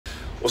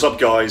What's up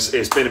guys,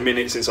 it's been a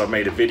minute since I've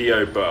made a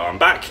video, but I'm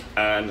back,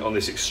 and on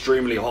this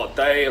extremely hot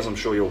day, as I'm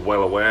sure you're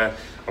well aware,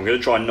 I'm going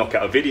to try and knock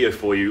out a video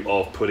for you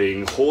of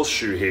putting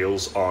horseshoe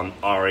heels on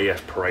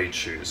RAF parade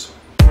shoes.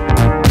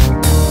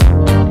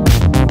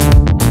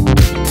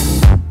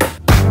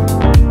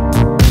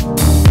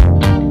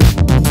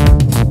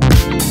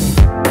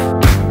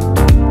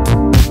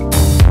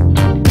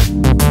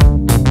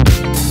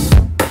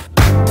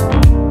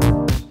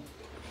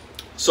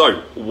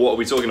 So, what are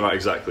we talking about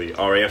exactly?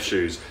 RAF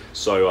shoes.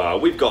 So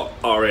we've got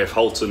RAF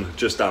Halton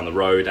just down the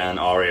road and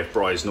RAF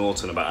Bryce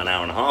Norton about an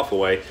hour and a half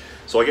away.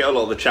 So I get a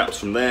lot of the chaps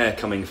from there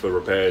coming for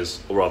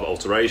repairs or rather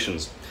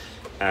alterations.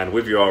 And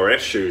with your RAF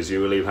shoes,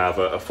 you will either have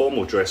a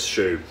formal dress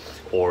shoe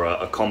or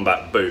a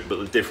combat boot, but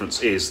the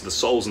difference is the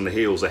soles and the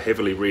heels are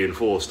heavily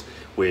reinforced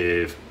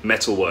with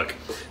metalwork.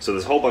 So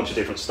there's a whole bunch of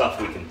different stuff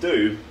we can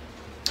do.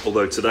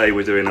 Although today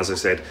we're doing, as I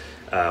said,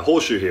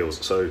 horseshoe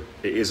heels. So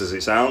it is as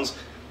it sounds.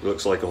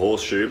 Looks like a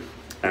horseshoe,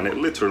 and it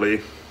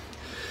literally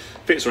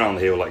fits around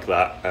the heel like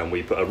that, and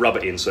we put a rubber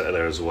insert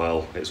there as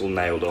well. It's all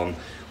nailed on.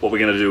 What we're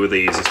going to do with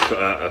these is put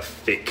a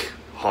thick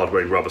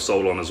hard-wearing rubber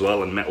sole on as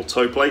well and metal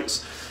toe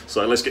plates.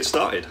 So let's get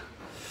started.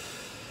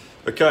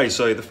 Okay,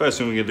 so the first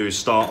thing we're going to do is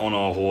start on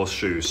our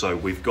horseshoe. So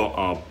we've got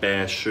our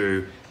bare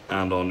shoe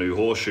and our new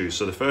horseshoe.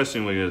 So the first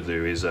thing we're going to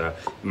do is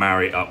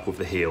marry it up with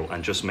the heel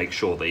and just make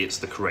sure that it's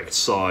the correct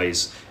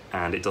size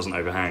and it doesn't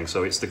overhang.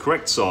 So it's the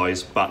correct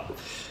size, but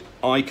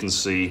I can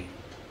see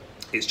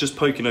it's just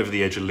poking over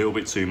the edge a little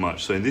bit too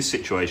much. So in this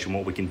situation,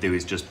 what we can do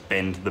is just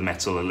bend the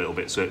metal a little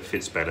bit so it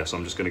fits better. So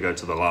I'm just going to go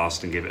to the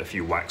last and give it a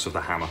few whacks with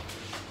the hammer.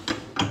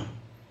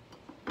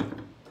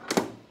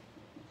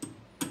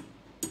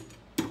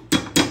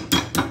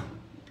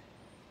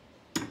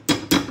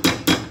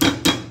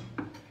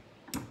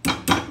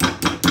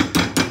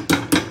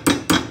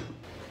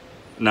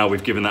 Now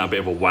we've given that a bit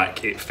of a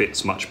whack, it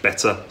fits much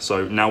better.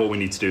 So now what we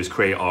need to do is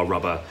create our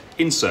rubber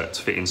insert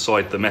to fit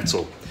inside the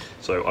metal.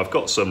 So I've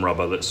got some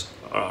rubber that's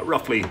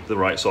roughly the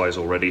right size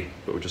already,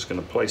 but we're just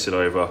going to place it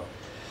over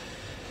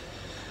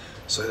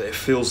so that it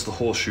fills the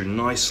horseshoe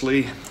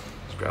nicely.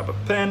 Let's grab a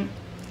pen,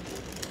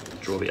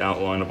 draw the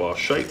outline of our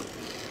shape,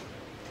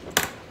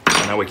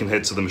 and now we can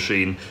head to the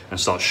machine and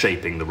start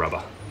shaping the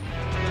rubber.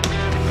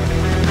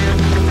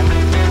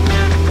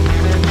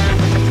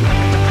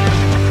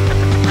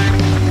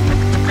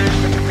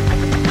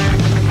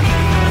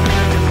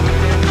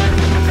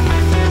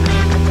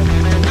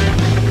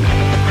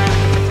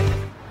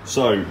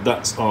 So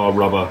that's our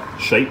rubber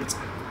shaped,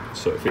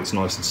 so it fits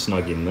nice and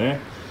snug in there.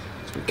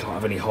 So we can't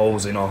have any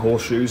holes in our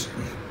horseshoes.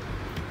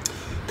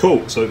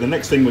 Cool, so the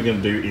next thing we're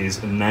going to do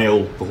is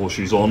nail the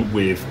horseshoes on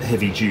with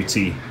heavy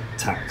duty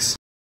tacks.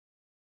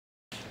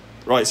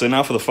 Right, so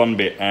now for the fun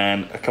bit,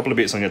 and a couple of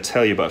bits I'm going to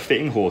tell you about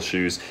fitting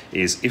horseshoes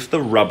is if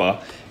the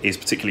rubber is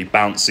particularly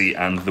bouncy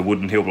and the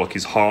wooden heel block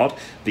is hard,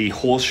 the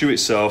horseshoe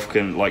itself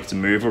can like to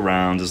move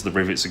around as the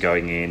rivets are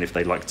going in, if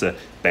they like to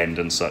bend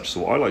and such. So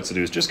what I like to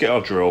do is just get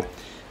our drill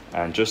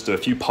and just do a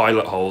few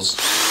pilot holes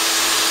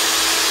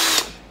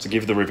to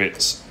give the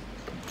rivets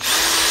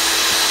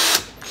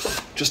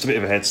just a bit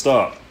of a head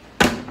start.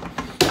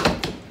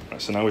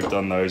 Right, so now we've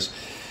done those,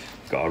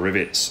 we've got our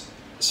rivets.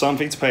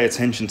 Something to pay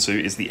attention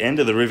to is the end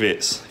of the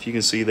rivets. If you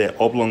can see, they're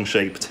oblong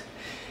shaped,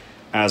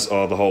 as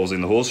are the holes in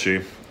the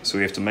horseshoe. So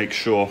we have to make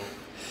sure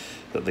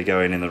that they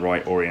go in the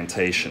right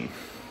orientation.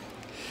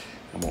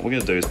 And what we're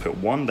going to do is put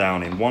one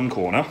down in one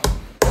corner,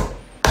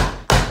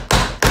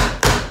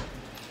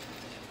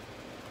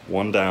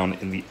 one down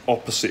in the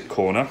opposite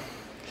corner,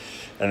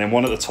 and then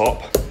one at the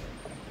top.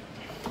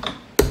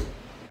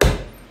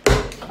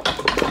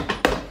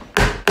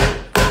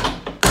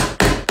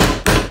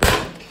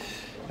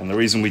 And the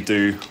reason we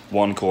do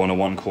one corner,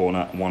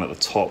 and one at the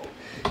top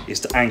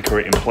is to anchor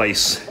it in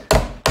place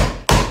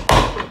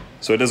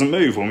so it doesn't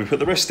move when we put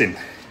the rest in.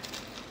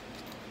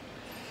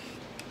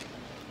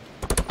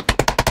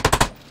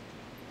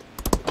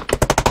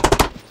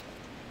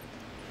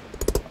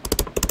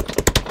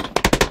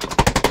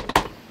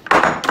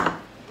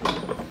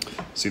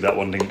 See, that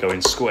one didn't go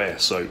in square,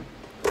 so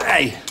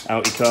hey,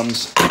 out he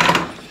comes.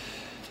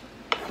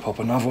 Pop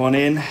another one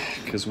in,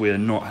 because we're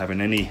not having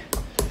any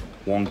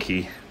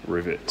wonky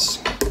rivets.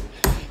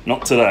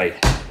 Not today.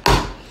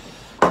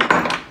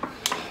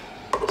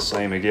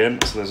 Same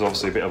again, so there's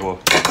obviously a bit of a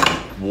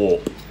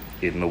warp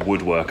in the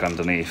woodwork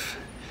underneath,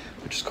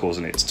 which is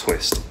causing it to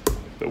twist,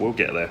 but we'll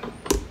get there.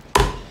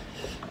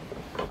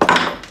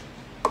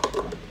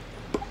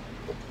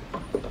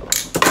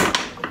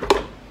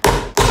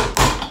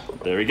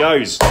 There he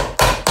goes. A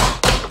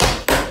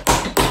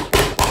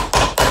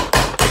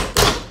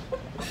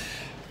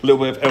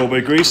little bit of elbow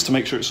grease to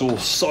make sure it's all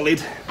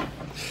solid.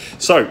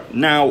 So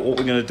now what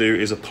we're going to do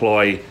is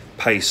apply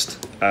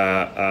paste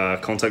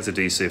contact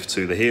adhesive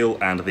to the heel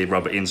and the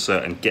rubber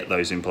insert and get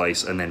those in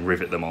place and then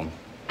rivet them on.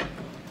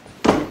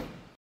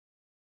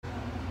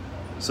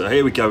 So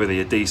here we go with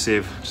the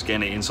adhesive, just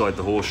getting it inside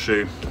the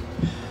horseshoe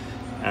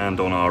and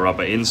on our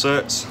rubber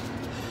inserts.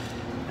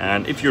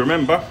 And if you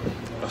remember,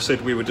 I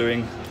said we were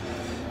doing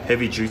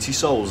heavy duty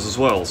soles as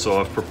well. So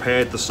I've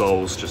prepared the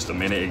soles just a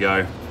minute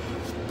ago,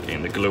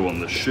 getting the glue on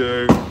the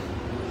shoe,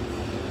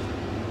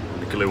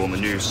 the glue on the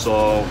new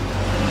sole.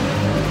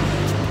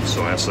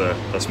 So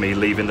that's me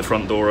leaving the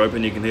front door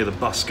open. You can hear the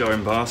bus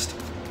going past.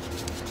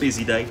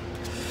 Busy day.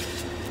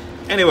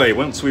 Anyway,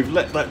 once we've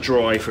let that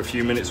dry for a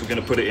few minutes, we're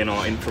going to put it in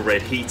our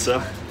infrared heater,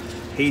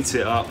 heat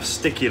it up,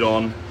 stick it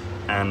on,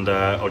 and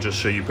I'll just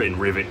show you putting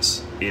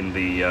rivets in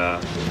the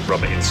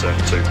rubber insert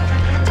too.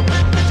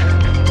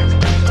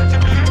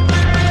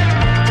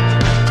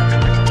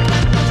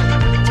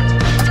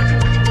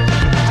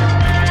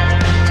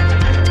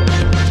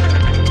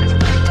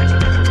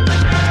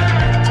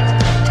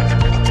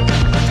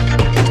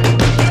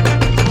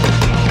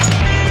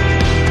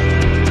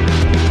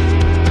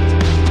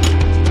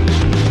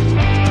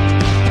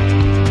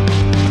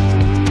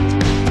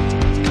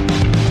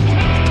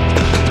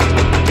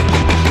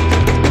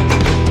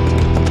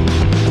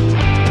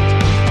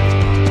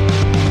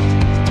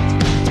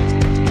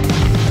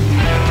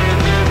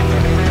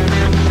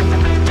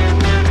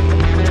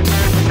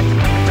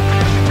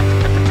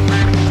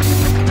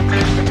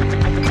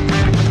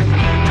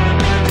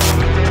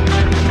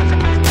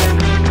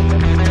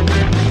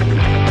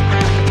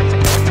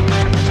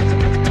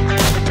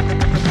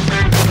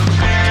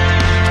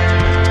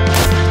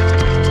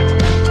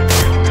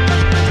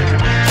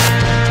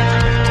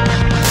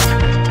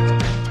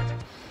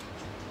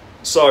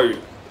 So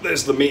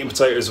there's the meat and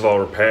potatoes of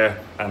our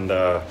repair, and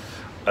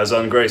as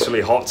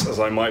ungracefully hot as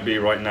I might be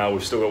right now,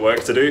 we've still got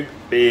work to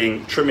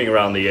do, trimming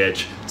around the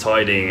edge,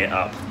 tidying it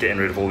up, getting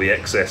rid of all the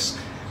excess,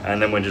 and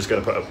then we're just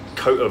going to put a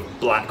coat of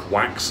black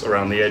wax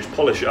around the edge,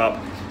 polish it up,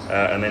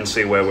 and then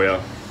see where we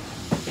are.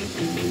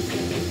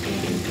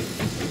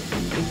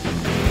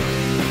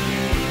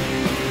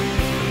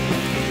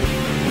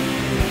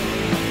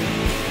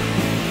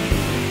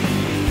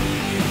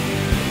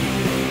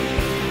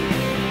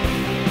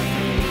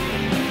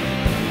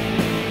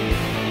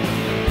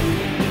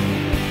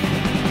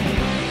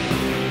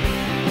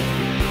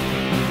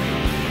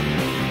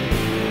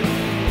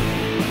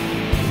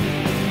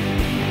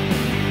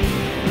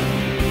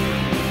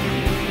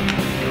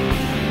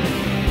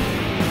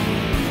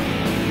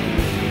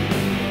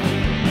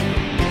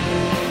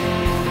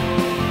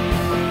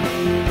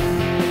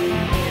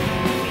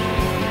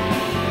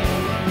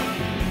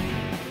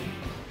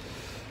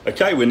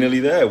 Okay, we're nearly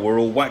there. We're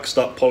all waxed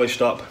up,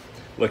 polished up,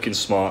 looking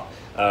smart.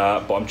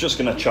 But I'm just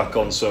gonna chuck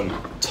on some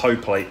toe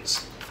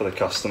plates for the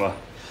customer,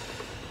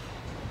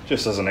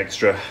 just as an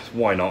extra.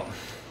 Why not?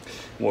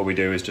 What we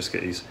do is just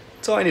get these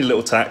tiny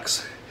little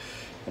tacks,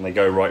 and they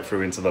go right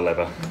through into the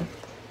leather.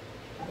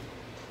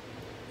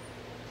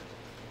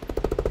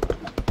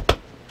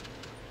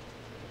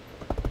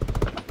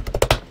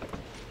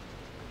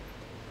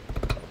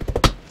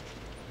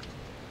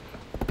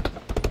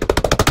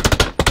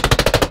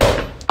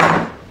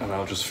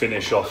 I'll just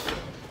finish off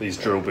these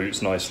drill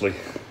boots nicely.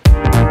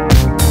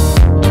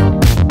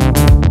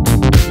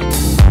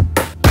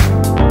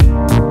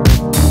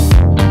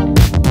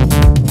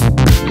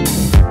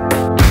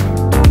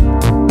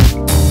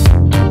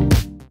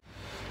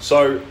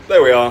 So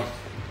there we are,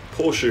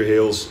 horseshoe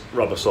heels,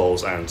 rubber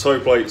soles and toe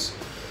plates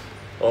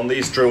on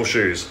these drill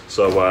shoes.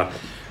 So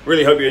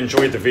really hope you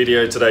enjoyed the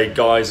video today,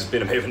 guys. It's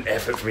been a bit of an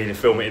effort for me to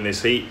film it in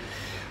this heat.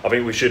 I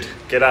think we should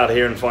get out of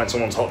here and find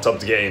someone's hot tub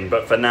to get in.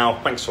 But for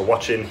now, thanks for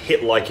watching.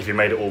 Hit like if you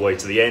made it all the way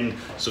to the end.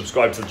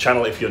 Subscribe to the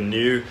channel if you're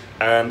new,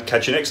 and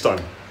catch you next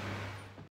time.